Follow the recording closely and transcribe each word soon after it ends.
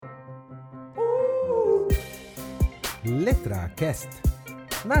LetraCast,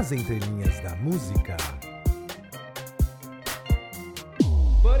 nas entrelinhas da música.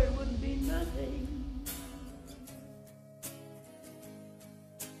 But it wouldn't be nothing.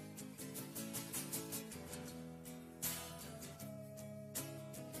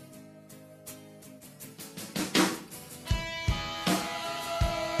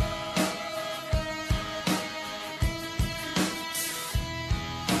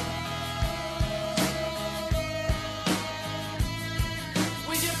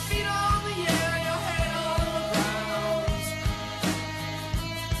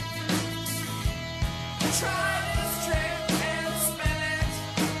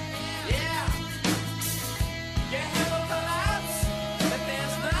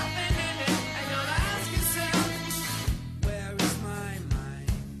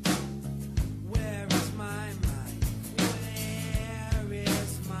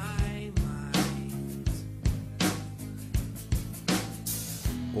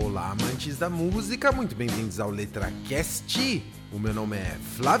 Olá, amantes da música, muito bem-vindos ao LetraCast. O meu nome é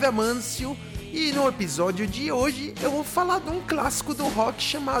Flávio Amâncio e no episódio de hoje eu vou falar de um clássico do rock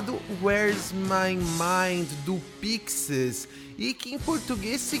chamado Where's My Mind, do Pixies, e que em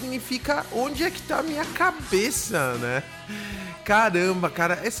português significa Onde é que tá a minha cabeça, né? Caramba,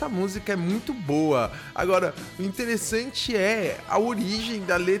 cara, essa música é muito boa. Agora, o interessante é a origem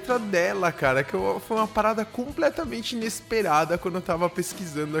da letra dela, cara, que foi uma parada completamente inesperada quando eu tava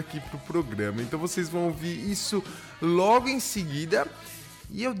pesquisando aqui pro programa. Então vocês vão ouvir isso logo em seguida.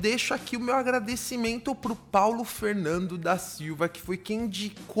 E eu deixo aqui o meu agradecimento pro Paulo Fernando da Silva, que foi quem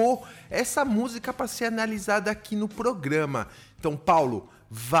indicou essa música para ser analisada aqui no programa. Então, Paulo,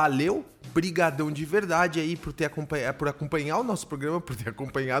 valeu, brigadão de verdade aí por acompanhar o nosso programa, por ter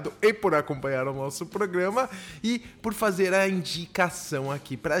acompanhado e por acompanhar o nosso programa e por fazer a indicação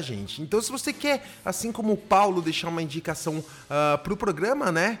aqui pra gente. Então, se você quer, assim como o Paulo, deixar uma indicação pro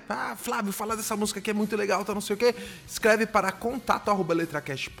programa, né? Ah, Flávio, fala dessa música que é muito legal, tá não sei o que, escreve para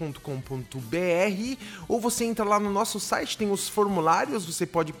contato@letracast.com.br ou você entra lá no nosso site, tem os formulários, você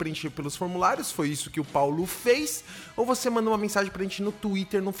pode preencher pelos formulários, foi isso que o Paulo fez, ou você manda uma mensagem pra gente no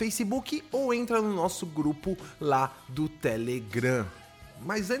Twitter, no Facebook, ou entra no nosso grupo lá do Telegram.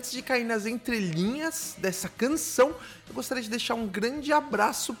 Mas antes de cair nas entrelinhas dessa canção, eu gostaria de deixar um grande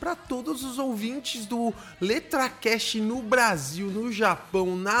abraço para todos os ouvintes do LetraCast no Brasil, no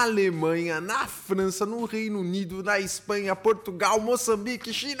Japão, na Alemanha, na França, no Reino Unido, na Espanha, Portugal,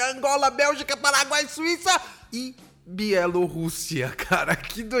 Moçambique, China, Angola, Bélgica, Paraguai, Suíça e Bielorrússia. Cara,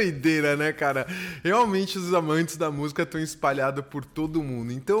 que doideira, né, cara? Realmente os amantes da música estão espalhados por todo o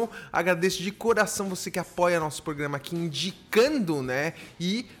mundo. Então, agradeço de coração você que apoia nosso programa aqui, indicando, né,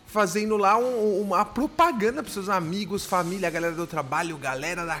 e fazendo lá uma propaganda para seus amigos, família, galera do trabalho,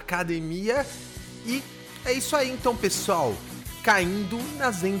 galera da academia. E é isso aí, então, pessoal. Caindo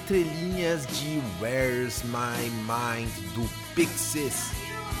nas entrelinhas de Where's My Mind, do Pixies.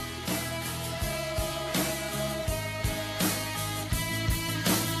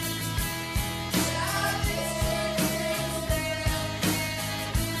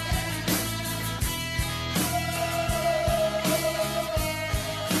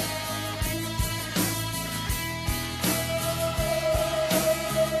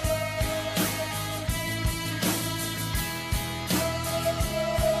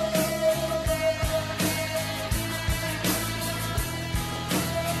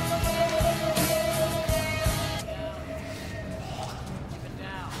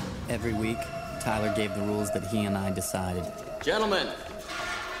 Every week, Tyler gave the rules that he and I decided. Gentlemen,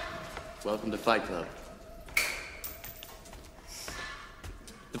 welcome to Fight Club.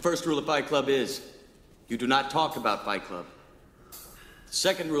 The first rule of Fight Club is, you do not talk about Fight Club. The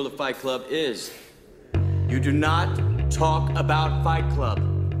second rule of Fight Club is, you do not talk about Fight Club.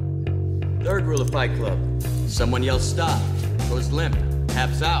 Third rule of Fight Club, someone yells stop, goes limp,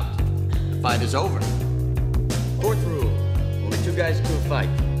 taps out. The fight is over. Fourth rule, only two guys to a fight.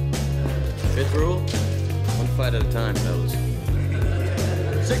 Fifth rule, one fight at a time, fellas.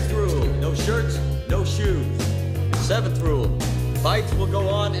 Sixth rule, no shirts, no shoes. Seventh rule, fights will go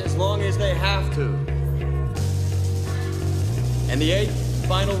on as long as they have to. And the eighth,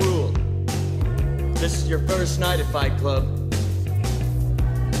 final rule, this is your first night at Fight Club.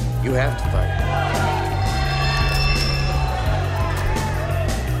 You have to fight.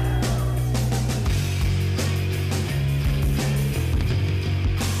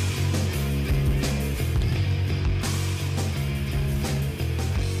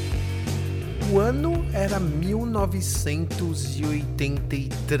 O ano era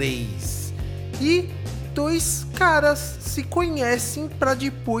 1983 e dois caras se conhecem para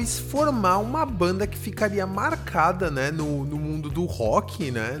depois formar uma banda que ficaria marcada, né, no mundo do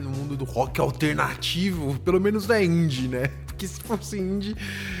rock, né, no mundo do rock alternativo, pelo menos da indie, né, porque se fosse indie,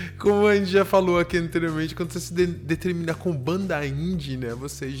 como a gente já falou aqui anteriormente, quando você se determina com banda indie, né,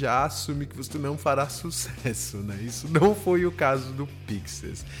 você já assume que você não fará sucesso, né, isso não foi o caso do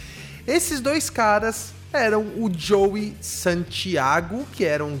Pixies. Esses dois caras eram o Joey Santiago, que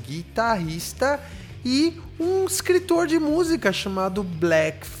era um guitarrista, e um escritor de música chamado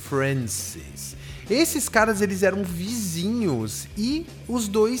Black Francis. Esses caras, eles eram vizinhos e os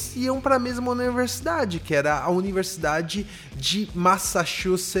dois iam para a mesma universidade, que era a Universidade de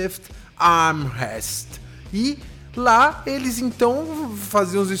Massachusetts Amherst. E lá eles então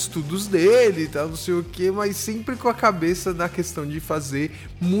faziam os estudos dele, tá, não sei o que, mas sempre com a cabeça na questão de fazer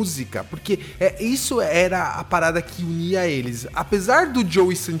música, porque isso era a parada que unia eles. Apesar do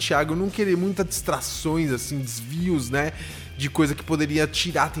Joey Santiago não querer muitas distrações, assim, desvios, né, de coisa que poderia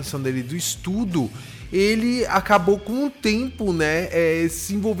tirar a atenção dele do estudo, ele acabou com o tempo, né,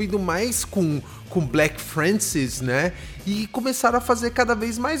 se envolvendo mais com Black Francis, né, e começaram a fazer cada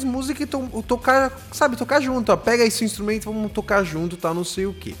vez mais música e tocar junto, ó, pega esse instrumento, vamos tocar junto, tá, não sei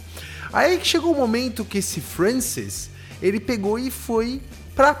o que. Aí chegou o momento que esse Francis, ele pegou e foi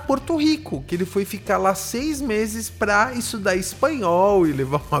para Porto Rico, que ele foi ficar lá 6 meses para estudar espanhol e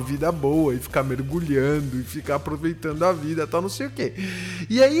levar uma vida boa e ficar mergulhando e ficar aproveitando a vida, tal, não sei o que.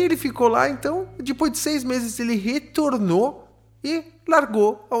 E aí ele ficou lá, então, depois de 6 meses ele retornou e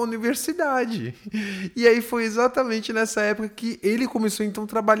largou a universidade. E aí foi exatamente nessa época que ele começou então a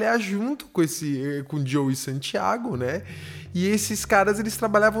trabalhar junto com o Joey Santiago, né? E esses caras, eles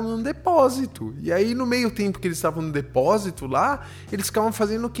trabalhavam num depósito. E aí, no meio tempo que eles estavam no depósito lá, eles ficavam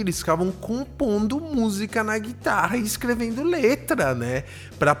fazendo o quê? Eles ficavam compondo música na guitarra e escrevendo letra, né?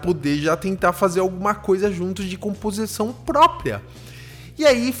 Pra poder já tentar fazer alguma coisa juntos de composição própria. E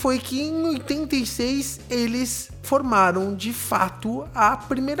aí foi que em 86 eles formaram de fato a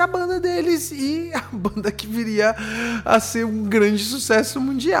primeira banda deles e a banda que viria a ser um grande sucesso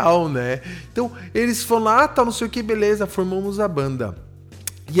mundial, né? Então eles foram lá, tal, não sei o que, beleza, formamos a banda.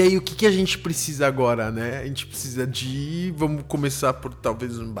 E aí o que a gente precisa agora, né? A gente precisa vamos começar por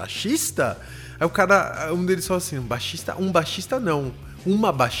talvez um baixista? Aí o cara, um deles falou assim, um baixista não,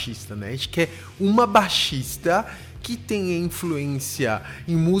 uma baixista, né? A gente quer uma baixista que tenha influência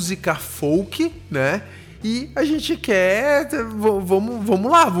em música folk, né? E a gente quer...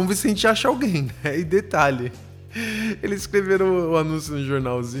 Vamos lá, vamos ver se a gente acha alguém, né? E detalhe, eles escreveram o anúncio no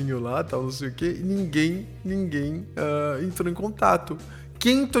jornalzinho lá, tal, não sei o que, e ninguém entrou em contato.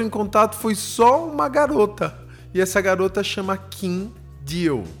 Quem entrou em contato foi só uma garota. E essa garota chama Kim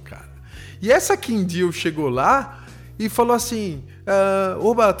Deal, cara. E essa Kim Deal chegou lá e falou assim,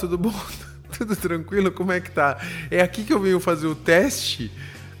 oba, tudo bom? Tudo tranquilo? Como é que tá? É aqui que eu venho fazer o teste?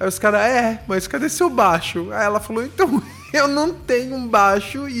 Aí os caras, mas cadê seu baixo? Aí ela falou, então, eu não tenho um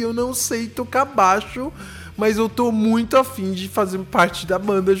baixo e eu não sei tocar baixo, mas eu tô muito afim de fazer parte da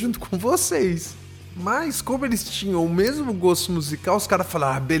banda junto com vocês. Mas como eles tinham o mesmo gosto musical, os caras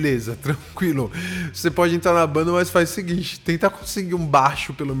falaram, beleza, tranquilo, você pode entrar na banda, mas faz o seguinte, tenta conseguir um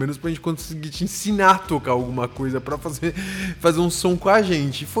baixo pelo menos pra gente conseguir te ensinar a tocar alguma coisa pra fazer um som com a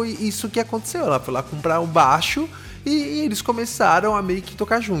gente. Foi isso que aconteceu, ela foi lá comprar um baixo e eles começaram a meio que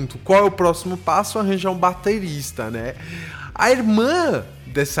tocar junto. Qual é o próximo passo? Arranjar um baterista, né? A irmã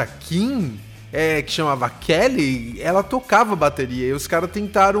dessa Kim, que chamava Kelly, ela tocava bateria e os caras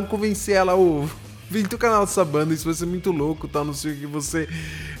tentaram convencer ela, vem tocar na nossa banda, isso vai ser muito louco, tal, não sei o que, você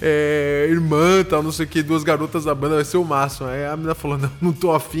irmã, tal, não sei o que, 2 garotas da banda, vai ser o máximo. Aí a menina falou, não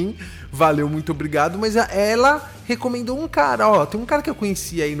tô afim, valeu, muito obrigado, mas ela recomendou um cara, tem um cara que eu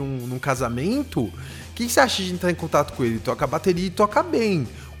conheci aí num casamento, o que você acha de entrar em contato com ele? Toca bateria e toca bem,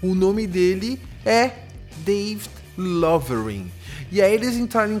 o nome dele é Dave Lovering. E aí eles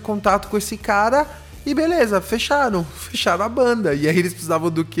entraram em contato com esse cara e beleza, fecharam a banda. E aí eles precisavam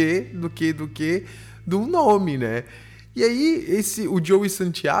do um nome, né? E aí o Joey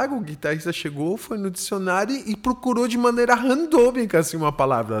Santiago, o guitarrista, chegou, foi no dicionário e procurou de maneira randômica assim uma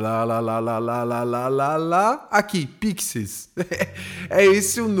palavra, lá, aqui, Pixies. É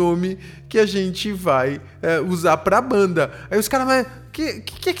esse o nome que a gente vai usar pra banda. Aí os caras, mas que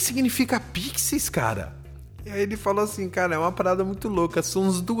significa Pixies, cara? E aí ele falou assim, cara, é uma parada muito louca, são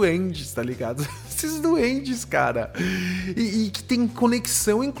os duendes, tá ligado? Esses duendes, cara. E que tem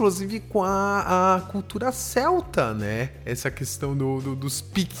conexão, inclusive, com a cultura celta, né? Essa questão dos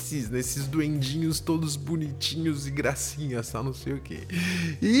Pixies, né? Esses duendinhos todos bonitinhos e gracinhas, tá? Não sei o quê.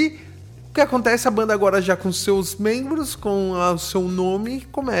 E O que acontece? A banda agora já com seus membros, com o seu nome,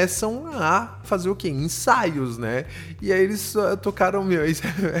 começam a fazer o quê? Ensaios, né? E aí eles tocaram, isso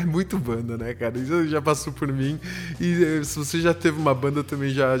é muito banda, né, cara? Isso já passou por mim. E se você já teve uma banda também,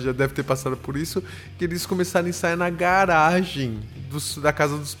 já deve ter passado por isso, que eles começaram a ensaiar na garagem da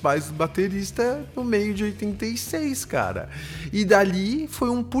casa dos pais do baterista no meio de 86, cara. E dali foi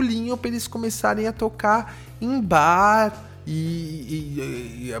um pulinho pra eles começarem a tocar em bar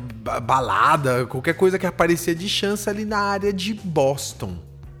e balada, qualquer coisa que aparecia de chance ali na área de Boston.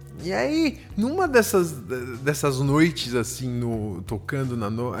 E aí, numa dessas noites, assim, tocando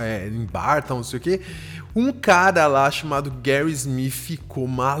em bar, tal, não sei o que, um cara lá chamado Gary Smith ficou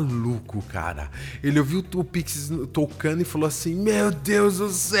maluco, cara. Ele ouviu o Pixies tocando e falou assim: meu Deus do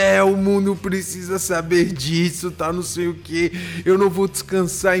céu, o mundo precisa saber disso, tá, não sei o que. Eu não vou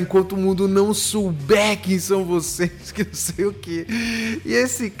descansar enquanto o mundo não souber quem são vocês, que não sei o que. E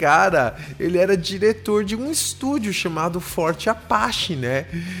esse cara, ele era diretor de um estúdio chamado Forte Apache, né?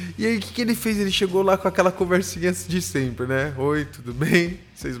 E aí, o que ele fez? Ele chegou lá com aquela conversinha de sempre, né? Oi, tudo bem?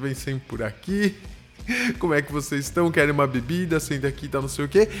 Vocês vêm sempre por aqui? Como é que vocês estão? Querem uma bebida? Senta aqui, tá, não sei o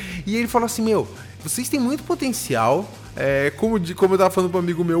quê. E ele falou assim, meu, vocês têm muito potencial. Como eu tava falando pro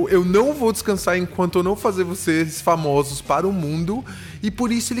amigo meu, eu não vou descansar enquanto eu não fazer vocês famosos para o mundo. E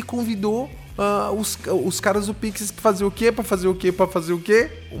por isso ele convidou os caras do Pixies pra fazer o quê? Pra fazer o quê? Pra fazer o quê?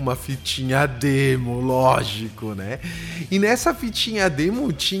 Uma fitinha demo, lógico, né? E nessa fitinha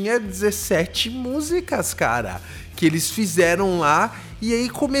demo tinha 17 músicas, cara, que eles fizeram lá. E aí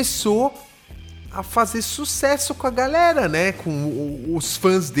começou a fazer sucesso com a galera, né? Com os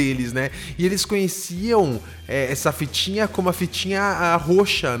fãs deles, né? E eles conheciam essa fitinha como a fitinha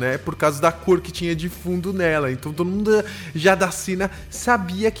roxa, né? Por causa da cor que tinha de fundo nela. Então todo mundo já da cena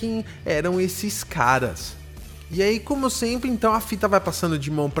sabia quem eram esses caras. E aí, como sempre, então a fita vai passando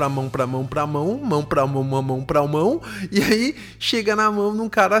de mão pra mão, pra mão, pra mão, mão pra mão, mão pra mão. E aí chega na mão de um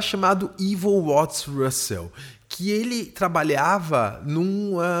cara chamado Evil Watts Russell, que ele trabalhava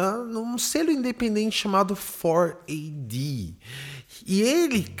num selo independente chamado 4AD.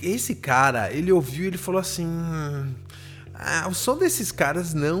 E esse cara, ele ouviu e ele falou assim: o som desses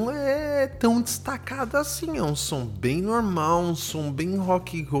caras não é tão destacado assim, é um som bem normal, um som bem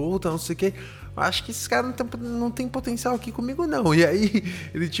rock and roll, não sei o que. Acho que esses caras não tem potencial aqui comigo, não. E aí,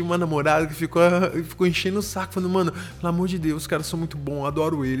 ele tinha uma namorada que ficou enchendo o saco, falando: mano, pelo amor de Deus, os caras são muito bons,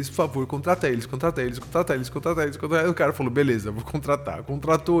 adoro eles, por favor, contrata eles. O cara falou: beleza, vou contratar.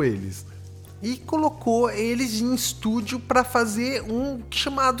 Contratou eles. E colocou eles em estúdio pra fazer um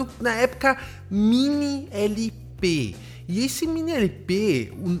chamado, na época, Mini LP. E esse Mini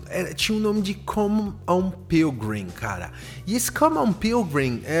LP tinha o nome de Come On Pilgrim, cara. E esse Come On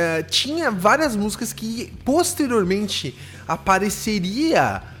Pilgrim tinha várias músicas que posteriormente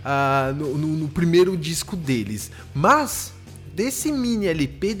apareceria no primeiro disco deles. Mas desse Mini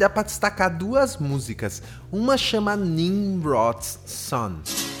LP dá pra destacar duas músicas. Uma chama Nimrod's Son.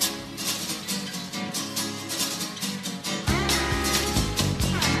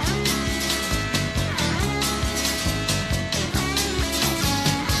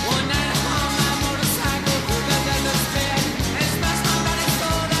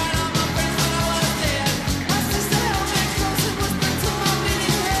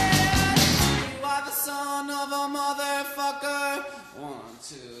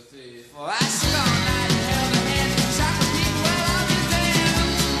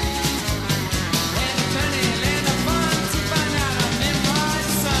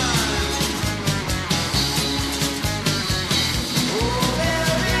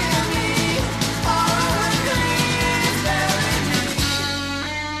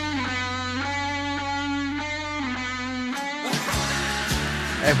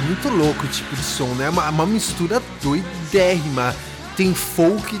 É muito louco o tipo de som, né? Uma mistura doidérrima. Tem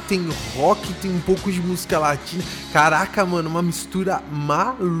folk, tem rock, tem um pouco de música latina. Caraca, mano, uma mistura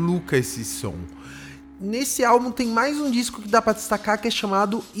maluca esse som. Nesse álbum tem mais um disco que dá pra destacar, que é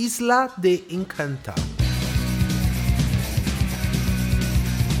chamado Isla de Encantar.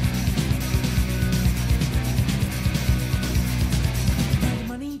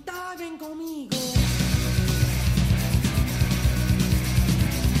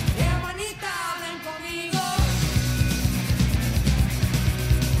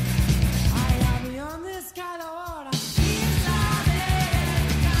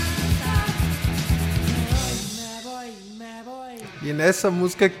 E nessa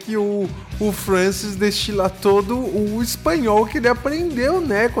música que o Francis destila todo o espanhol que ele aprendeu,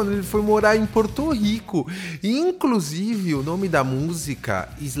 né? Quando ele foi morar em Porto Rico. E, inclusive, o nome da música,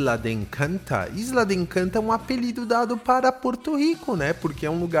 Isla de Encanta. Isla de Encanta é um apelido dado para Porto Rico, né? Porque é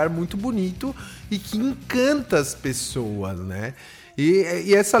um lugar muito bonito e que encanta as pessoas, né?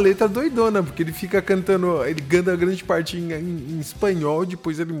 E essa letra doidona, porque ele fica cantando, ele canta a grande parte em espanhol,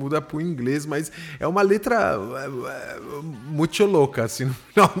 depois ele muda pro inglês, mas é uma letra muito louca, assim, no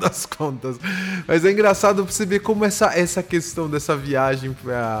final das contas. Mas é engraçado pra você ver como essa questão dessa viagem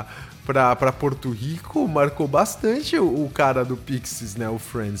pra Porto Rico marcou bastante o cara do Pixies, né, o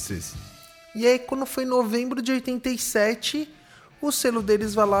Francis. E aí, quando foi em novembro de 87... o selo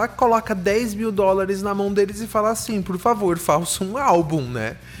deles vai lá, coloca $10 mil na mão deles e fala assim, por favor, faça um álbum,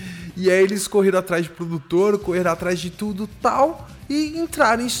 né? E aí eles correram atrás de produtor, correram atrás de tudo tal, e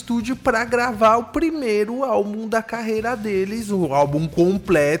entraram em estúdio para gravar o primeiro álbum da carreira deles, o álbum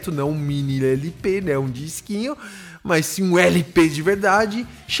completo, não um mini LP, né, um disquinho, mas sim um LP de verdade,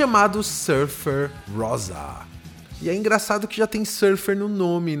 chamado Surfer Rosa. E é engraçado que já tem surfer no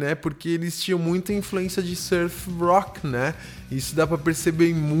nome, né? Porque eles tinham muita influência de surf rock, né? Isso dá pra perceber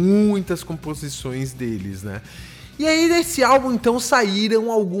em muitas composições deles, né? E aí desse álbum, então,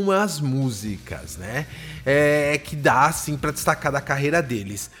 saíram algumas músicas, né? Que dá, assim, pra destacar da carreira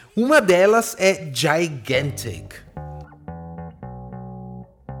deles. Uma delas é Gigantic.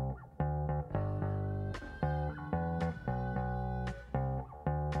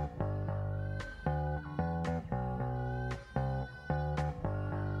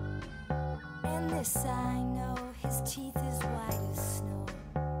 This I know, his teeth as white as snow.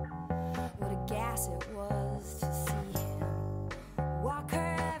 What a gas it was to see him walk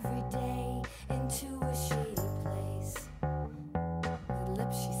her every day into a shady place. With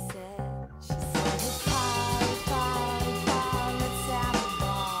lips she said, hey Polly, Polly, Polly, let's have a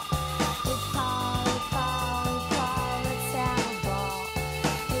ball. Hey Polly, Polly, Polly, let's have a ball.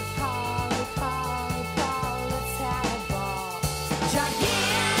 Hey Polly, Polly, Polly, let's have a ball.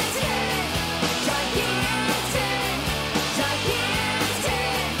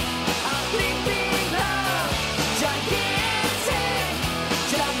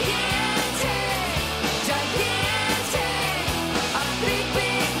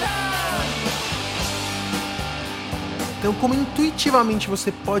 Então, como intuitivamente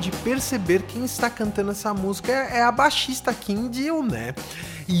você pode perceber, quem está cantando essa música é a baixista Kim Deal, né?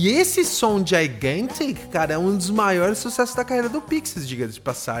 E esse som Gigantic, cara, é um dos maiores sucessos da carreira do Pixies, diga-se de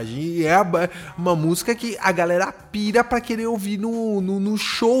passagem. E é uma música que a galera pira pra querer ouvir nos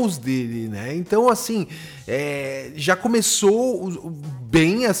shows dele, né? Então, assim, já começou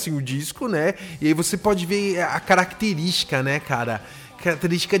bem, assim, o disco, né? E aí você pode ver a característica, né, cara?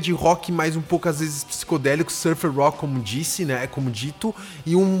 Característica de rock mais um pouco às vezes psicodélico, surfer rock, como disse, né, como dito,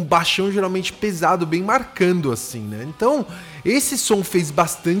 e um baixão geralmente pesado, bem marcando assim, né? Então, esse som fez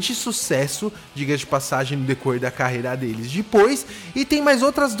bastante sucesso, diga de passagem, no decorrer da carreira deles depois, e tem mais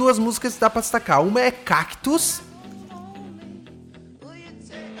outras duas músicas que dá pra destacar. Uma é Cactus.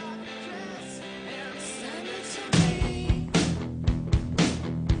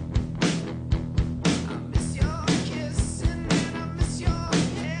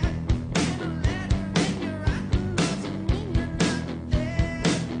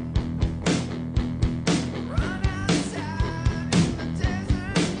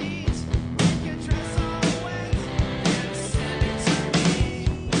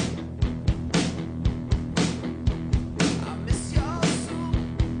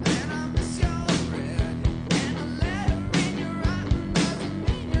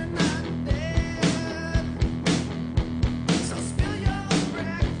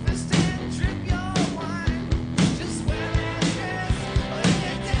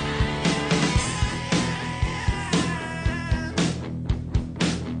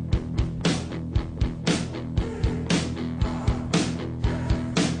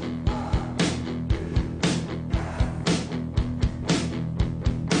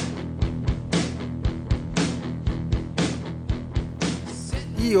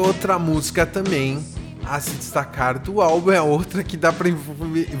 E outra música também a se destacar do álbum é outra que dá pra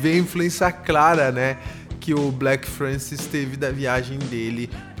ver a influência clara, né, que o Black Francis teve da viagem dele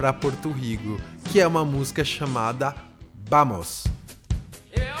pra Porto Rico, que é uma música chamada Vamos.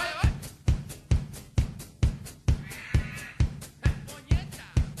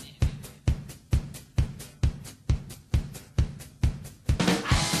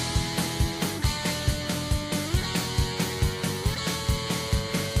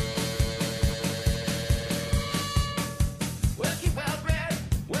 We'll keep well bred,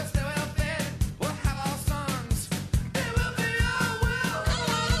 we'll stay well fed, we'll have our songs. It will be alright.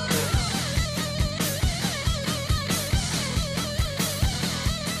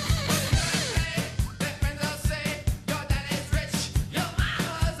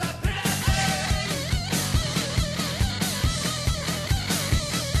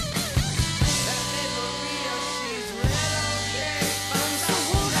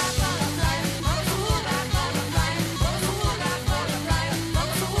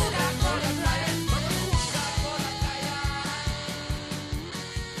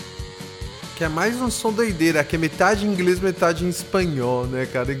 que é mais um som doideira, que é metade em inglês, metade em espanhol, né,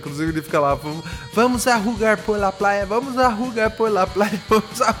 cara? Inclusive ele fica lá, vamos arrugar por la playa, vamos arrugar por la playa,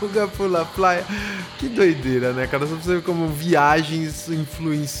 vamos arrugar por la playa. Que doideira, né, cara? Só pra você ver como viagens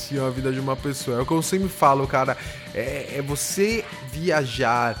influenciam a vida de uma pessoa. É o que eu sempre falo, cara, é você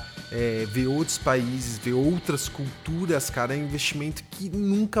viajar, ver outros países, ver outras culturas, cara, é um investimento que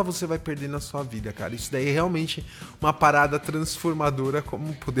nunca você vai perder na sua vida, cara. Isso daí é realmente uma parada transformadora,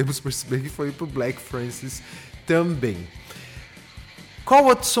 como podemos perceber que foi pro Black Francis também. Qual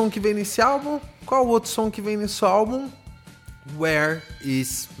outro som que vem nesse álbum? Where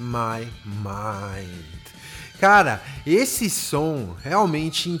is My Mind? Cara, esse som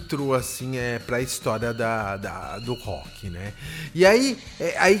realmente entrou assim pra história do rock, né? E aí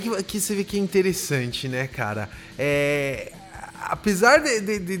que você vê que é interessante, né, cara? Apesar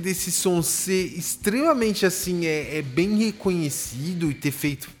desse som ser extremamente assim, bem reconhecido e ter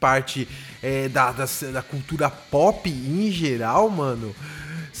feito parte da cultura pop em geral, mano,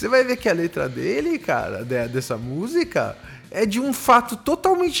 você vai ver que a letra dele, cara, dessa música, é de um fato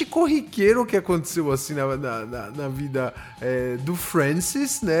totalmente corriqueiro que aconteceu assim na vida do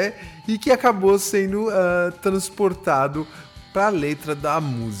Francis, né? E que acabou sendo transportado para a letra da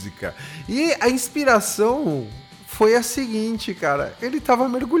música. E a inspiração foi a seguinte, cara. Ele tava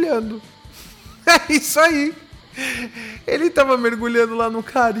mergulhando. É isso aí. Ele tava mergulhando lá no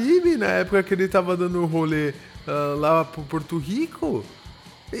Caribe, na época que ele tava dando um rolê lá pro Porto Rico.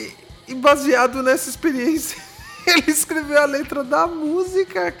 E baseado nessa experiência, ele escreveu a letra da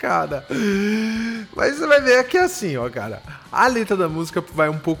música, cara. Mas você vai ver que é assim, ó, cara. A letra da música vai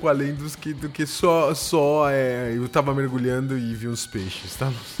um pouco além do que só eu tava mergulhando e vi uns peixes, tá?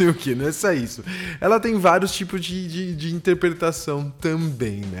 Não sei o que, não é só isso. Ela tem vários tipos de interpretação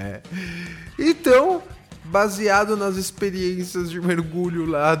também, né? Então, baseado nas experiências de mergulho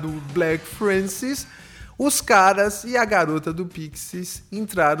lá do Black Francis, os caras e a garota do Pixies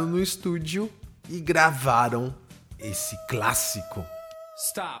entraram no estúdio e gravaram esse clássico.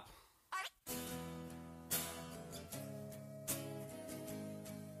 Stop.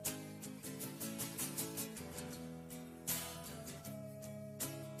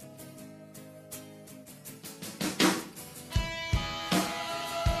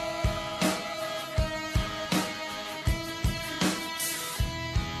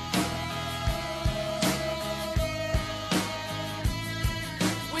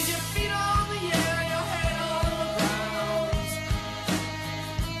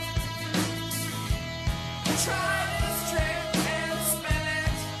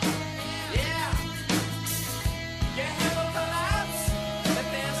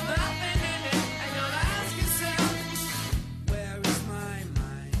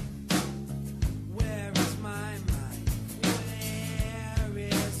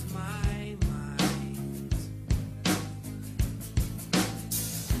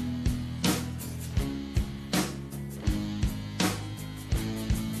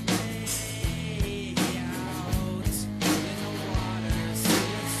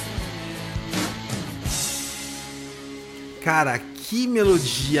 Cara, que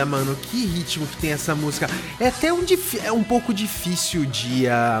melodia, mano, que ritmo que tem essa música. É até um pouco difícil de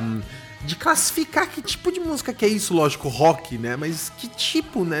classificar que tipo de música que é isso, lógico, rock, né? Mas que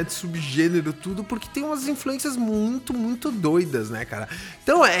tipo, né, de subgênero, tudo, porque tem umas influências muito, muito doidas, né, cara?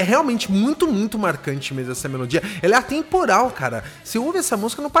 Então é realmente muito, muito marcante mesmo essa melodia. Ela é atemporal, cara. Você ouve essa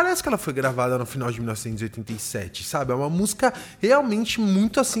música, não parece que ela foi gravada no final de 1987, sabe? É uma música realmente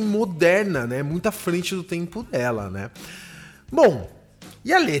muito, assim, moderna, né? Muito à frente do tempo dela, né? Bom,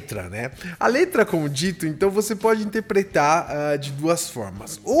 e a letra, né? A letra, como dito, então você pode interpretar de duas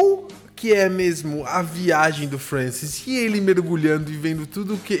formas. Ou que é mesmo a viagem do Francis e ele mergulhando e vendo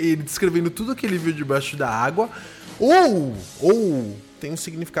ele descrevendo tudo que ele viu debaixo da água. Ou tem um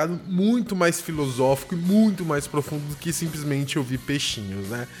significado muito mais filosófico e muito mais profundo do que simplesmente ouvir peixinhos,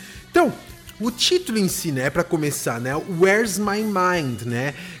 né? Então, o título em si, né, pra começar, né, Where's My Mind,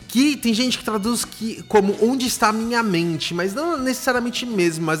 né, que tem gente que traduz como Onde está a minha mente, mas não necessariamente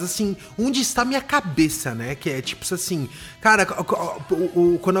mesmo, mas assim, onde está a minha cabeça, né, que é tipo assim, cara,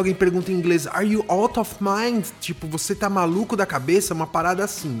 quando alguém pergunta em inglês, Are you out of mind? Tipo, você tá maluco da cabeça? Uma parada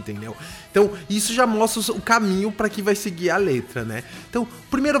assim, entendeu? Então, isso já mostra o caminho pra que vai seguir a letra, né? Então, o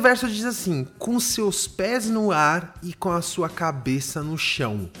primeiro verso diz assim, com seus pés no ar e com a sua cabeça no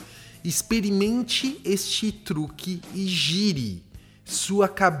chão. Experimente este truque e gire. Sua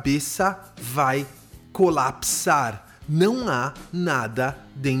cabeça vai colapsar. Não há nada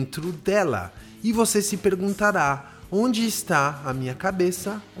dentro dela. E você se perguntará: onde está a minha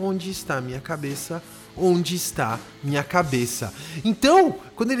cabeça? Onde está a minha cabeça? onde está minha cabeça. Então,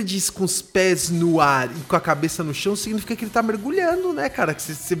 quando ele diz com os pés no ar e com a cabeça no chão, significa que ele tá mergulhando, né, cara? Que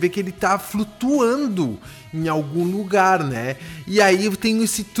você vê que ele tá flutuando em algum lugar, né? E aí eu tenho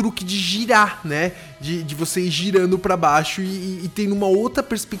esse truque de girar, né? De você ir girando pra baixo e tem uma outra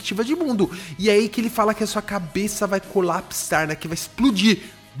perspectiva de mundo. E aí que ele fala que a sua cabeça vai colapsar, né? Que vai explodir.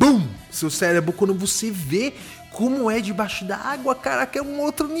 Bum! Seu cérebro, quando você vê como é debaixo da água, cara, que é um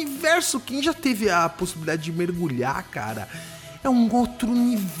outro universo. Quem já teve a possibilidade de mergulhar, cara, é um outro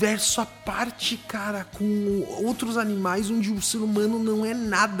universo à parte, cara, com outros animais onde o ser humano não é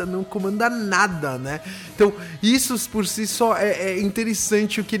nada, não comanda nada, né? Então, isso por si só é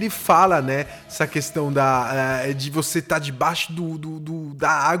interessante o que ele fala, né? Essa questão de você estar debaixo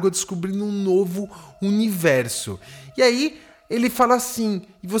da água descobrindo um novo universo. E aí ele fala assim,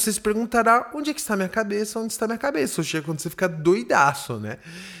 e você se perguntará, onde é que está minha cabeça? Onde está minha cabeça? Ou chega quando você fica doidaço, né?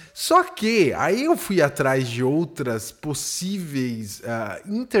 Só que aí eu fui atrás de outras possíveis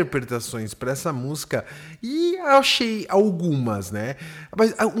interpretações para essa música e achei algumas, né?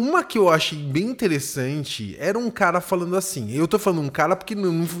 Mas uma que eu achei bem interessante era um cara falando assim. Eu tô falando um cara porque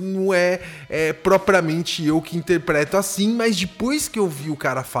não é propriamente eu que interpreto assim, mas depois que eu vi o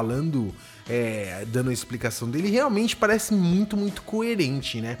cara falando, dando a explicação dele, realmente parece muito, muito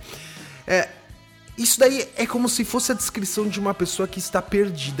coerente, né? Isso daí é como se fosse a descrição de uma pessoa que está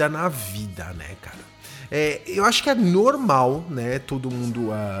perdida na vida, né, cara? Eu acho que é normal, né? Todo mundo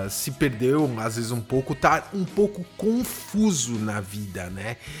se perdeu, às vezes um pouco, tá um pouco confuso na vida,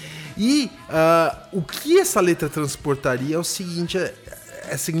 né? E o que essa letra transportaria é o seguinte,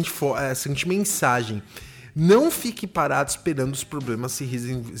 a seguinte mensagem. Não fique parado esperando os problemas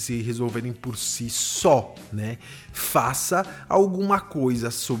se resolverem por si só, né? Faça alguma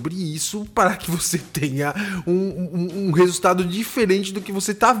coisa sobre isso para que você tenha um resultado diferente do que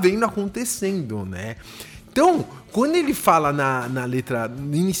você tá vendo acontecendo, né? Então, quando ele fala na letra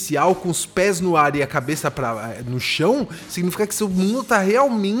inicial, com os pés no ar e a cabeça no chão, significa que seu mundo tá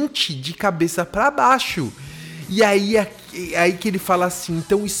realmente de cabeça para baixo. E aí que ele fala assim,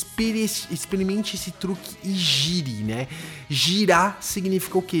 então experimente esse truque e gire, né? Girar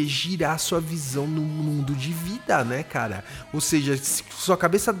significa o quê? Girar sua visão no mundo de vida, né, cara? Ou seja, se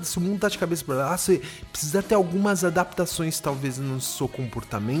o mundo tá de cabeça para lá, você precisa ter algumas adaptações, talvez, no seu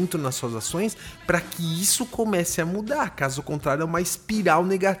comportamento, nas suas ações, para que isso comece a mudar. Caso contrário, é uma espiral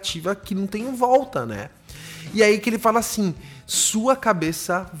negativa que não tem volta, né? E aí que ele fala assim, sua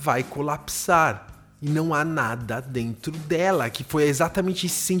cabeça vai colapsar. E não há nada dentro dela, que foi exatamente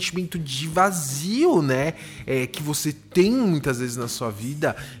esse sentimento de vazio, né? Que você tem muitas vezes na sua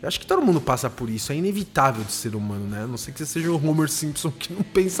vida. Eu acho que todo mundo passa por isso, é inevitável de ser humano, né? A não ser que você seja o Homer Simpson, que não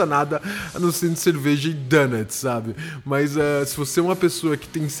pensa nada a não ser em cerveja e donuts, sabe? Mas se você é uma pessoa que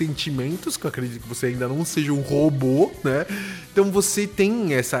tem sentimentos, que eu acredito que você ainda não seja um robô, né? Então você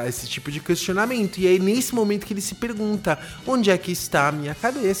tem esse tipo de questionamento. E é nesse momento que ele se pergunta, onde é que está a minha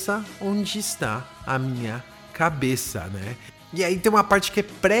cabeça? Onde está a minha cabeça, né? E aí tem uma parte que é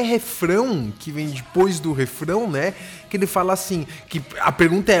pré-refrão, que vem depois do refrão, né? Que ele fala assim, que a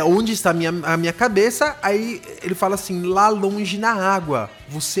pergunta é onde está a minha cabeça? Aí ele fala assim, lá longe na água,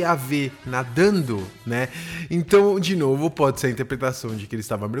 você a vê nadando, né? Então, de novo, pode ser a interpretação de que ele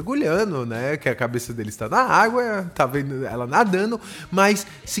estava mergulhando, né? Que a cabeça dele está na água, tá vendo ela nadando, mas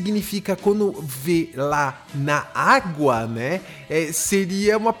significa quando vê lá na água, né?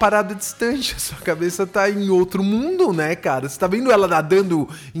 Seria uma parada distante, a sua cabeça tá em outro mundo, né, cara? Você tá vendo ela nadando,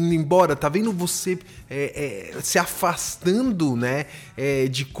 indo embora, tá vendo você se afastando, né,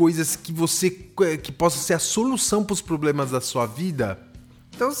 de coisas que possam ser a solução para os problemas da sua vida.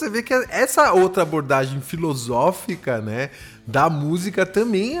 Então você vê que essa outra abordagem filosófica, né, da música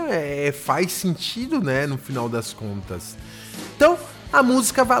também faz sentido, né, no final das contas. Então a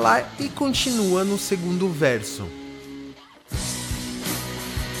música vai lá e continua no segundo verso.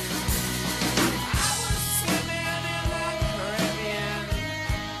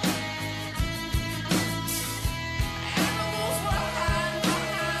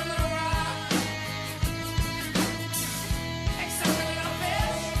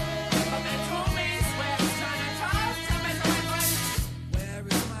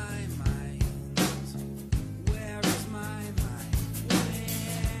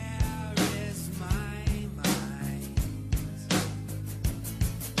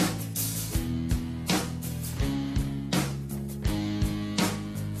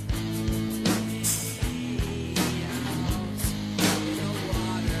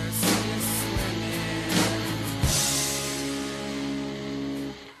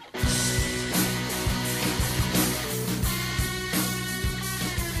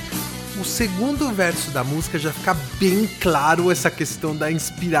 o segundo verso da música já fica bem claro essa questão da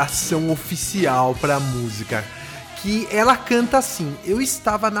inspiração oficial para a música, que ela canta assim: eu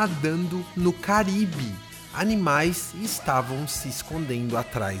estava nadando no Caribe, animais estavam se escondendo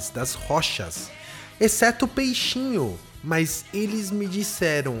atrás das rochas, exceto o peixinho, mas eles me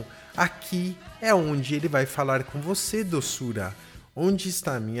disseram, aqui é onde ele vai falar com você, doçura. Onde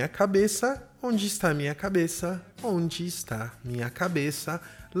está minha cabeça? Onde está minha cabeça? Onde está minha cabeça?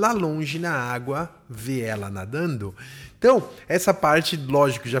 Lá longe na água, vê ela nadando. Então, essa parte,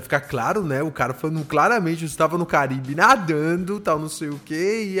 lógico, já fica claro, né? O cara falando claramente, eu estava no Caribe nadando, tal, não sei o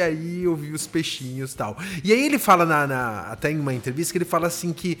quê, e aí eu vi os peixinhos, tal. E aí ele fala, até em uma entrevista, que ele fala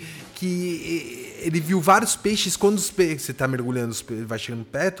assim que ele viu vários peixes, quando você tá mergulhando, vai chegando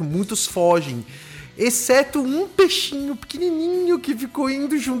perto, muitos fogem. Exceto um peixinho pequenininho que ficou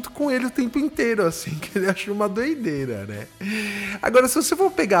indo junto com ele o tempo inteiro, assim, que ele achou uma doideira, né? Agora, se você for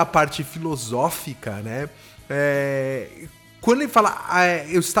pegar a parte filosófica, né? Quando ele fala,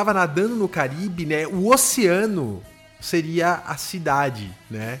 eu estava nadando no Caribe, né? O oceano seria a cidade,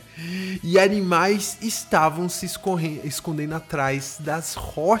 né? E animais estavam se escondendo atrás das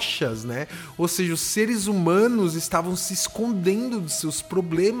rochas, né? Ou seja, os seres humanos estavam se escondendo dos seus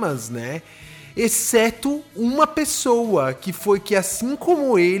problemas, né? Exceto uma pessoa que assim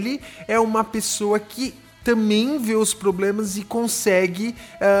como ele é uma pessoa que também vê os problemas e consegue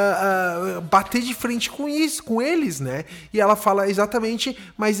bater de frente com eles, né? E ela fala exatamente,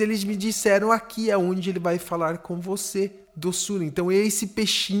 mas eles me disseram, aqui é onde ele vai falar com você, doçura. Então é esse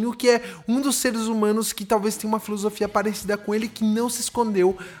peixinho que é um dos seres humanos que talvez tenha uma filosofia parecida com ele, que não se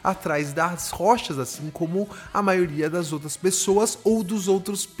escondeu atrás das rochas, assim como a maioria das outras pessoas ou dos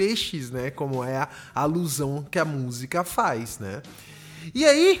outros peixes, né? Como é a alusão que a música faz, né? E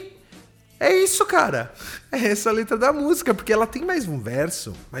aí, é isso, cara. É essa a letra da música, porque ela tem mais um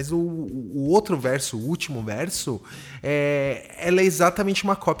verso, mas o outro verso, o último verso, ela é exatamente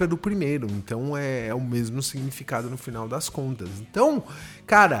uma cópia do primeiro, então é o mesmo significado no final das contas. Então,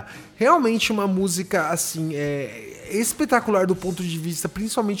 cara, realmente uma música, assim, espetacular do ponto de vista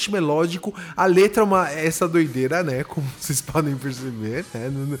principalmente melódico. A letra é essa doideira, né, como vocês podem perceber, né?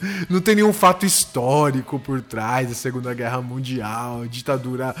 Não tem nenhum fato histórico por trás da Segunda Guerra Mundial,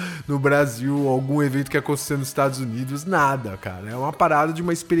 ditadura no Brasil, algum evento que aconteceu nos Estados Unidos, nada, cara. É uma parada de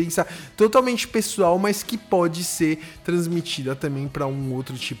uma experiência totalmente pessoal, mas que pode ser transmitida também para um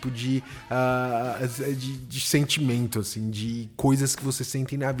outro tipo de sentimento, assim, de coisas que você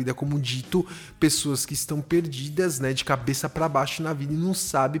sente na vida, como dito, pessoas que estão perdidas, né, de cabeça para baixo na vida e não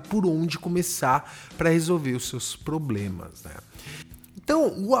sabe por onde começar para resolver os seus problemas, né?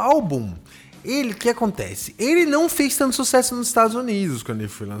 Então, o álbum, o que acontece? Ele não fez tanto sucesso nos Estados Unidos quando ele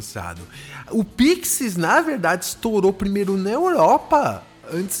foi lançado. O Pixies, na verdade, estourou primeiro na Europa,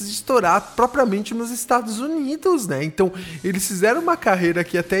 antes de estourar propriamente nos Estados Unidos, né? Então, eles fizeram uma carreira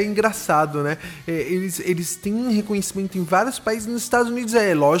que até é engraçado, né? Eles têm um reconhecimento em vários países. Nos Estados Unidos,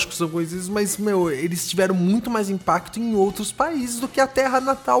 lógico, são conhecidos, mas, eles tiveram muito mais impacto em outros países do que a terra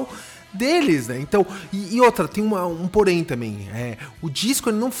natal deles, né? Então, e outra, tem um porém também. O disco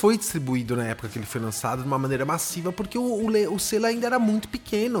ele não foi distribuído na época que ele foi lançado de uma maneira massiva, porque o selo ainda era muito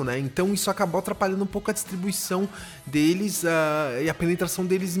pequeno, né? Então isso acabou atrapalhando um pouco a distribuição deles e a penetração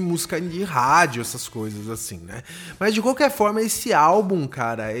deles em música de rádio, essas coisas assim, né? Mas de qualquer forma, esse álbum,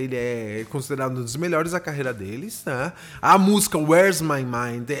 cara, ele é considerado um dos melhores da carreira deles, né? A música Where's My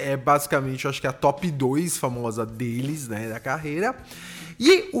Mind é basicamente, eu acho que a top 2 famosa deles, né, da carreira.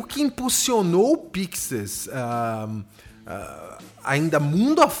 E o que impulsionou o Pixies ainda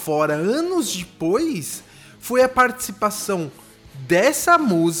mundo afora, anos depois, foi a participação dessa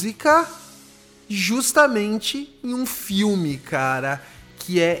música justamente em um filme, cara,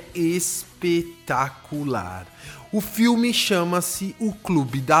 que é espetacular. O filme chama-se O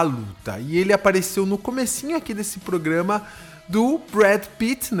Clube da Luta e ele apareceu no comecinho aqui desse programa do Brad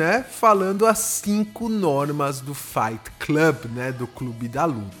Pitt, né, falando as 5 normas do Fight Club, né, do Clube da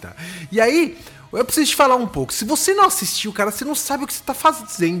Luta. E aí, eu preciso te falar um pouco. Se você não assistiu, cara, você não sabe o que você tá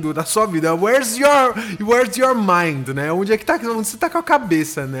fazendo na sua vida. Where's your mind, né? Onde você tá com a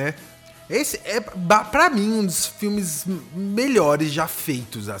cabeça, né? Esse é, pra mim, um dos filmes melhores já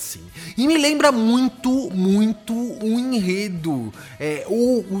feitos, assim. E me lembra muito o enredo,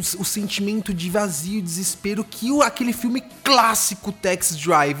 o sentimento de vazio e desespero que aquele filme clássico Taxi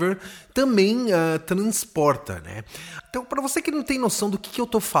Driver também transporta, né? Então, para você que não tem noção do que eu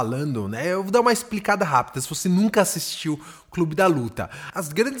tô falando, né, eu vou dar uma explicada rápida, se você nunca assistiu Clube da Luta. As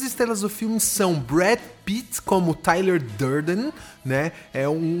grandes estrelas do filme são Brad Pitt como Tyler Durden, né, é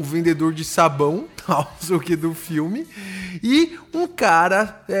um vendedor de sabão, tal, sei o que do filme, e um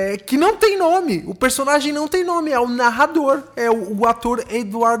cara que não tem nome, o personagem não tem nome, é o narrador, é o ator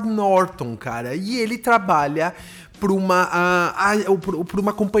Edward Norton, cara, e ele trabalha por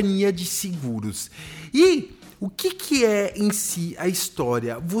uma companhia de seguros. E o que é em si a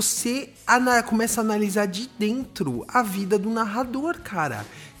história? Você começa a analisar de dentro a vida do narrador, cara.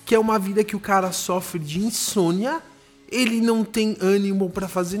 Que é uma vida que o cara sofre de insônia, ele não tem ânimo pra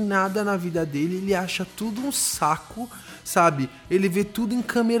fazer nada na vida dele, ele acha tudo um saco, sabe? Ele vê tudo em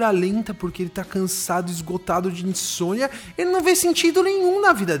câmera lenta porque ele tá cansado, esgotado de insônia. Ele não vê sentido nenhum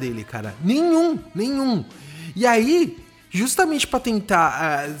na vida dele, cara. Nenhum. E aí, justamente para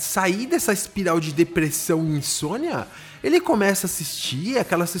tentar sair dessa espiral de depressão e insônia, ele começa a assistir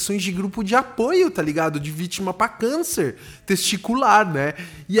aquelas sessões de grupo de apoio, tá ligado? De vítima para câncer testicular, né?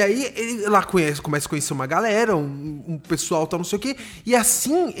 E aí ele lá começa a conhecer uma galera, um pessoal, tal, não sei o quê. E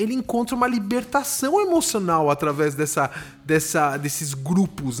assim ele encontra uma libertação emocional através desses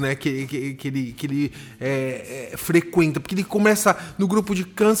grupos, né? Que ele frequenta. Porque ele começa no grupo de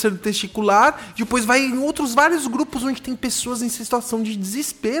câncer testicular, depois vai em outros vários grupos onde tem pessoas em situação de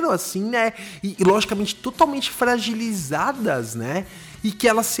desespero, assim, né? E logicamente totalmente fragilizadas, né? E que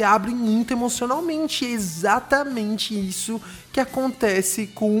elas se abrem muito emocionalmente. É exatamente isso que acontece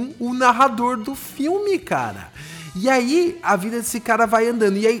com o narrador do filme, cara. E aí, a vida desse cara vai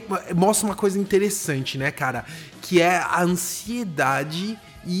andando. E aí, mostra uma coisa interessante, né, cara? Que é a ansiedade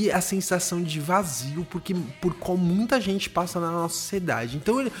e a sensação de vazio por qual muita gente passa na nossa sociedade.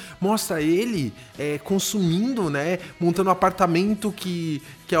 Então ele mostra ele consumindo, né, montando um apartamento que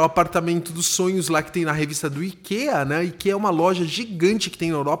é o apartamento dos sonhos lá que tem na revista do IKEA, né? IKEA é uma loja gigante que tem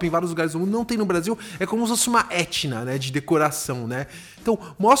na Europa, em vários lugares do mundo, não tem no Brasil, é como se fosse uma Etna, né, de decoração, né? Então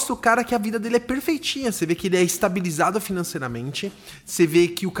mostra o cara que a vida dele é perfeitinha, você vê que ele é estabilizado financeiramente, você vê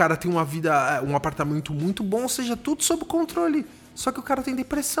que o cara tem um apartamento muito bom, ou seja, tudo sob controle. Só que o cara tem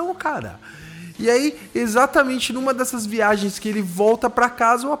depressão, cara. E aí, exatamente numa dessas viagens que ele volta pra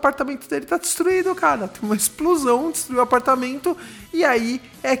casa, o apartamento dele tá destruído, cara. Tem uma explosão, destruiu o apartamento. E aí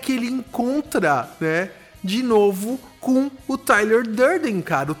é que ele encontra, né, de novo com o Tyler Durden,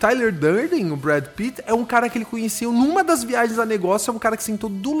 cara. O Tyler Durden, o Brad Pitt, é um cara que ele conheceu numa das viagens a negócio. É um cara que sentou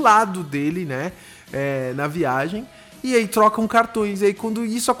do lado dele, né, na viagem. E aí trocam cartões. E aí quando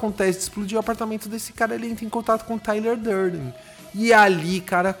isso acontece, explodiu o apartamento desse cara, ele entra em contato com o Tyler Durden. E ali,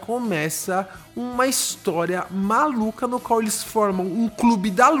 cara, começa uma história maluca no qual eles formam um clube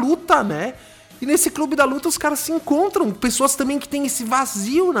da luta, né? E nesse clube da luta os caras se encontram. Pessoas também que têm esse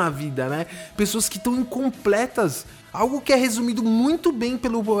vazio na vida, né? Pessoas que estão incompletas. Algo que é resumido muito bem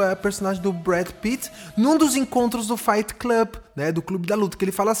pelo personagem do Brad Pitt num dos encontros do Fight Club, né? Do clube da luta, que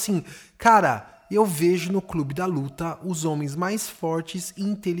ele fala assim, cara, eu vejo no clube da luta os homens mais fortes e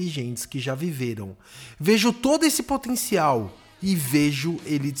inteligentes que já viveram. Vejo todo esse potencial e vejo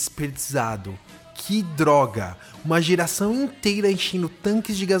ele desperdiçado. Que droga! Uma geração inteira enchendo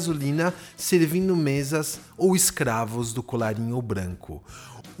tanques de gasolina, servindo mesas ou escravos do colarinho branco.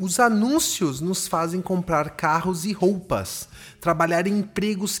 Os anúncios nos fazem comprar carros e roupas, trabalhar em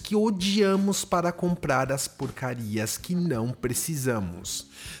empregos que odiamos para comprar as porcarias que não precisamos.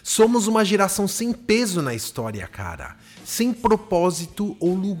 Somos uma geração sem peso na história, cara. Sem propósito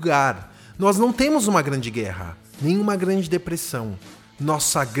ou lugar. Nós não temos uma grande guerra, nem uma grande depressão.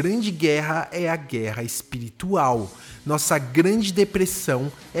 Nossa grande guerra é a guerra espiritual. Nossa grande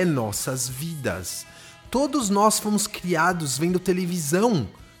depressão é nossas vidas. Todos nós fomos criados vendo televisão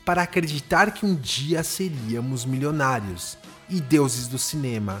para acreditar que um dia seríamos milionários, e deuses do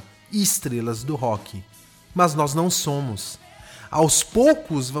cinema, e estrelas do rock. Mas nós não somos. Aos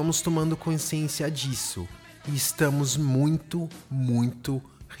poucos vamos tomando consciência disso, e estamos muito, muito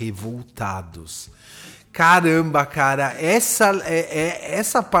revoltados. Caramba, cara,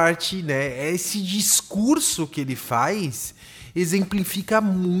 essa parte, né, esse discurso que ele faz exemplifica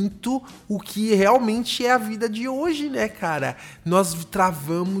muito o que realmente é a vida de hoje, né, cara? Nós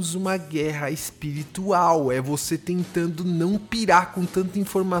travamos uma guerra espiritual, é você tentando não pirar com tanta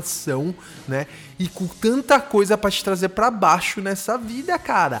informação, né, e com tanta coisa pra te trazer pra baixo nessa vida,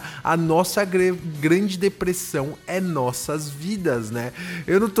 cara. A nossa grande depressão é nossas vidas, né?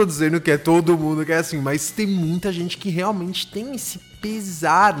 Eu não tô dizendo que é todo mundo que é assim, mas tem muita gente que realmente tem esse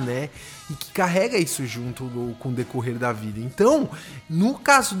pesar, né? E que carrega isso junto com o decorrer da vida. Então, no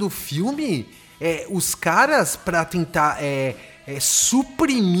caso do filme, os caras, pra tentar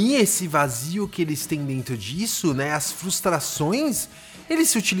suprimir esse vazio que eles têm dentro disso, né? As frustrações, eles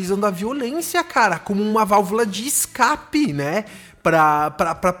se utilizam da violência, cara, como uma válvula de escape, né?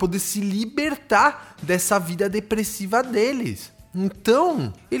 Pra poder se libertar dessa vida depressiva deles.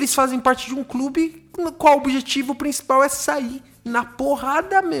 Então, eles fazem parte de um clube no qual o objetivo principal é sair na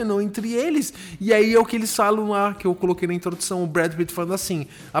porrada, mano, entre eles. E aí é o que eles falam lá, que eu coloquei na introdução, o Brad Pitt falando assim: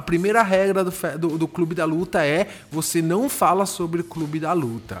 a primeira regra do Clube da Luta é você não fala sobre o Clube da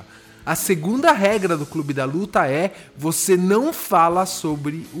Luta. A segunda regra do Clube da Luta é você não fala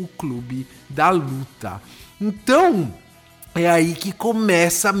sobre o Clube da Luta. Então, é aí que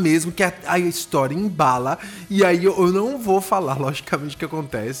começa mesmo, que a história embala. E aí eu não vou falar, logicamente, o que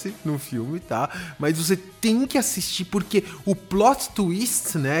acontece no filme, tá? Mas você tem que assistir, porque o plot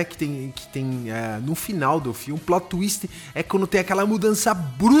twist, né, que tem no final do filme, o plot twist é quando tem aquela mudança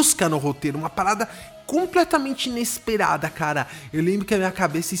brusca no roteiro, uma parada completamente inesperada, cara. Eu lembro que a minha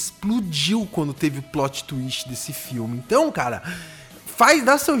cabeça explodiu quando teve o plot twist desse filme. Então, cara,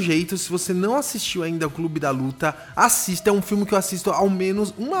 dá seu jeito. Se você não assistiu ainda o Clube da Luta, assista. É um filme que eu assisto ao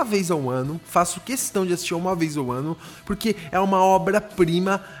menos uma vez ao ano. Faço questão de assistir uma vez ao ano, porque é uma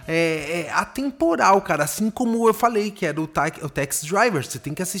obra-prima atemporal, cara. Assim como eu falei que era o Taxi Driver. Você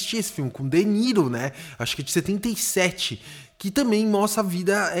tem que assistir esse filme com De Niro, né? Acho que é de 77. Que também mostra a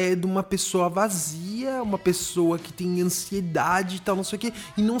vida de uma pessoa vazia, uma pessoa que tem ansiedade e tal, não sei o que,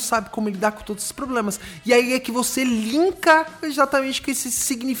 e não sabe como lidar com todos esses problemas. E aí é que você linka exatamente com esse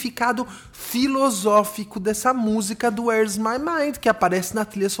significado filosófico dessa música do Where's My Mind, que aparece na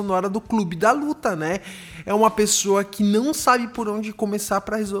trilha sonora do Clube da Luta, né? É uma pessoa que não sabe por onde começar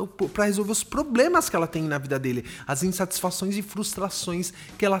para resolver os problemas que ela tem na vida dele, as insatisfações e frustrações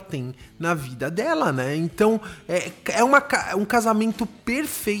que ela tem na vida dela, né? Então, é um casamento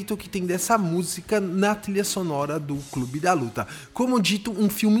perfeito que tem dessa música na trilha sonora do Clube da Luta. Como dito, um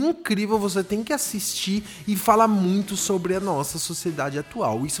filme incrível, você tem que assistir, e fala muito sobre a nossa sociedade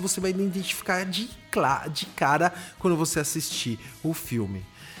atual. Isso você vai identificar de cara quando você assistir o filme.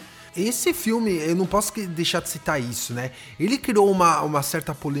 Esse filme, eu não posso deixar de citar isso, né? Ele criou uma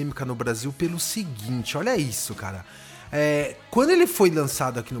certa polêmica no Brasil pelo seguinte, olha isso, cara. Quando ele foi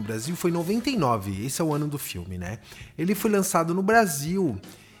lançado aqui no Brasil, foi em 99, esse é o ano do filme, né? Ele foi lançado no Brasil,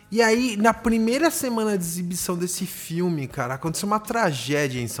 e aí, na primeira semana de exibição desse filme, cara, aconteceu uma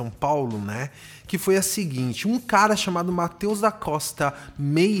tragédia em São Paulo, né? Que foi a seguinte: um cara chamado Matheus da Costa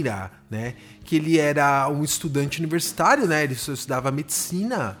Meira, né? Que ele era um estudante universitário, né? Ele estudava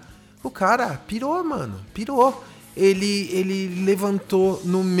medicina. O cara pirou, mano, pirou. Ele levantou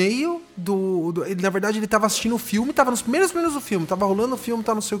no meio na verdade, ele tava assistindo o filme, tava nos primeiros minutos do filme, tava rolando o filme,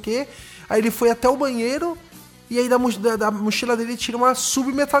 tá não sei o quê. Aí ele foi até o banheiro, e aí da mochila dele tira uma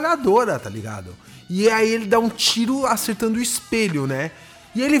submetralhadora, tá ligado? E aí ele dá um tiro acertando o espelho, né?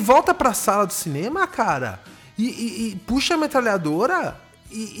 E ele volta pra sala do cinema, cara, e puxa a metralhadora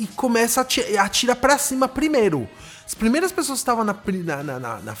e começa a atirar pra cima primeiro. As primeiras pessoas que estavam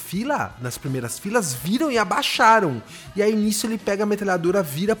na fila, nas primeiras filas, viram e abaixaram. E aí nisso ele pega a metralhadora,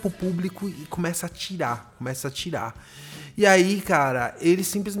 vira pro público e começa a atirar. E aí, cara, ele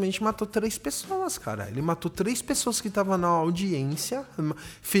simplesmente matou 3 pessoas, cara. Ele matou 3 pessoas que estavam na audiência,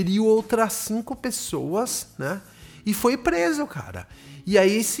 feriu outras 5 pessoas, né? E foi preso, cara. E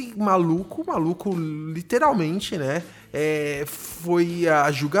aí esse maluco literalmente, né, foi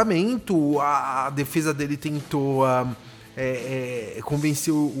a julgamento, a defesa dele tentou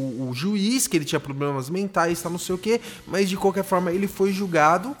convencer o juiz que ele tinha problemas mentais, não sei o que, mas de qualquer forma ele foi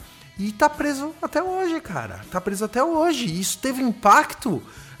julgado e tá preso até hoje, cara. Tá preso até hoje. E isso teve impacto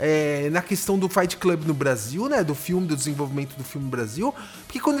na questão do Fight Club no Brasil, né? Do desenvolvimento do filme no Brasil.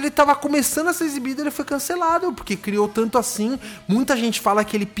 Porque quando ele tava começando a ser exibido, ele foi cancelado. Porque criou tanto assim. Muita gente fala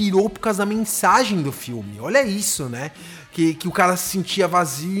que ele pirou por causa da mensagem do filme. Olha isso, né? Que o cara se sentia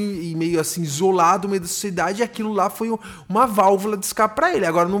vazio e meio assim isolado no meio da sociedade, e aquilo lá foi uma válvula de escape pra ele.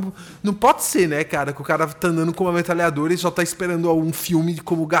 Agora não pode ser, né, cara, que o cara tá andando com uma metralhadora e só tá esperando um filme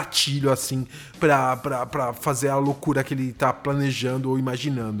como gatilho, assim, pra fazer a loucura que ele tá planejando ou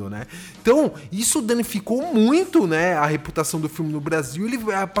imaginando, né? Então, isso danificou muito, né, a reputação do filme no Brasil. Ele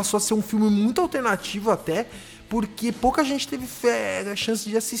passou a ser um filme muito alternativo até, porque pouca gente teve a chance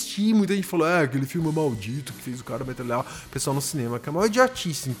de assistir. Muita gente falou, aquele filme é maldito que fez o cara metralhar o pessoal no cinema, que é uma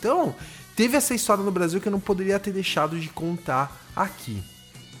idiotice. Então, teve essa história no Brasil que eu não poderia ter deixado de contar aqui.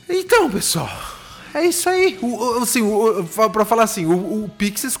 Então, pessoal, É isso aí. Pra falar assim, o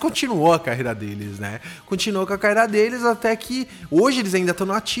Pixies continuou a carreira deles, né? Continuou com a carreira deles até que hoje eles ainda estão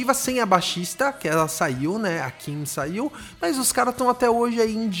na ativa, sem a baixista, que ela saiu, né? A Kim saiu, mas os caras estão até hoje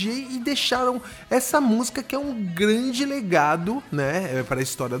aí em dia e deixaram essa música que é um grande legado, né? Para a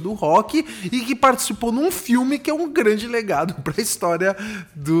história do rock e que participou num filme que é um grande legado para a história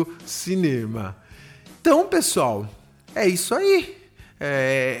do cinema. Então, pessoal, é isso aí.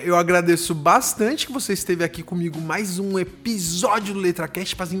 Eu agradeço bastante que você esteve aqui comigo mais um episódio do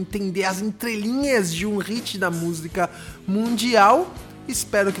LetraCast para entender as entrelinhas de um hit da música mundial.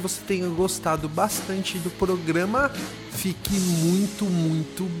 Espero que você tenha gostado bastante do programa. Fique muito,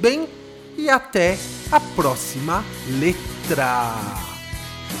 muito bem e até a próxima letra.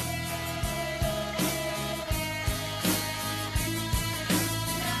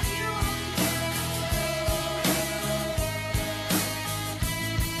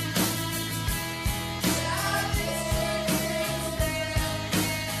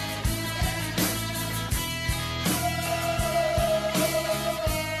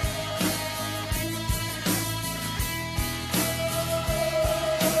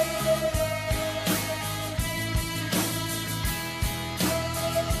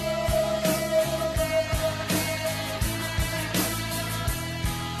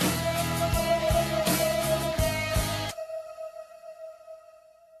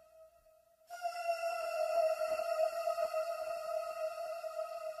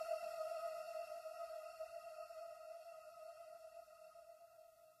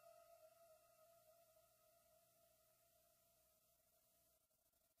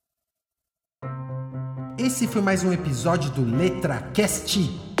 Esse foi mais um episódio do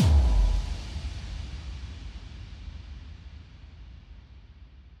LetraCast.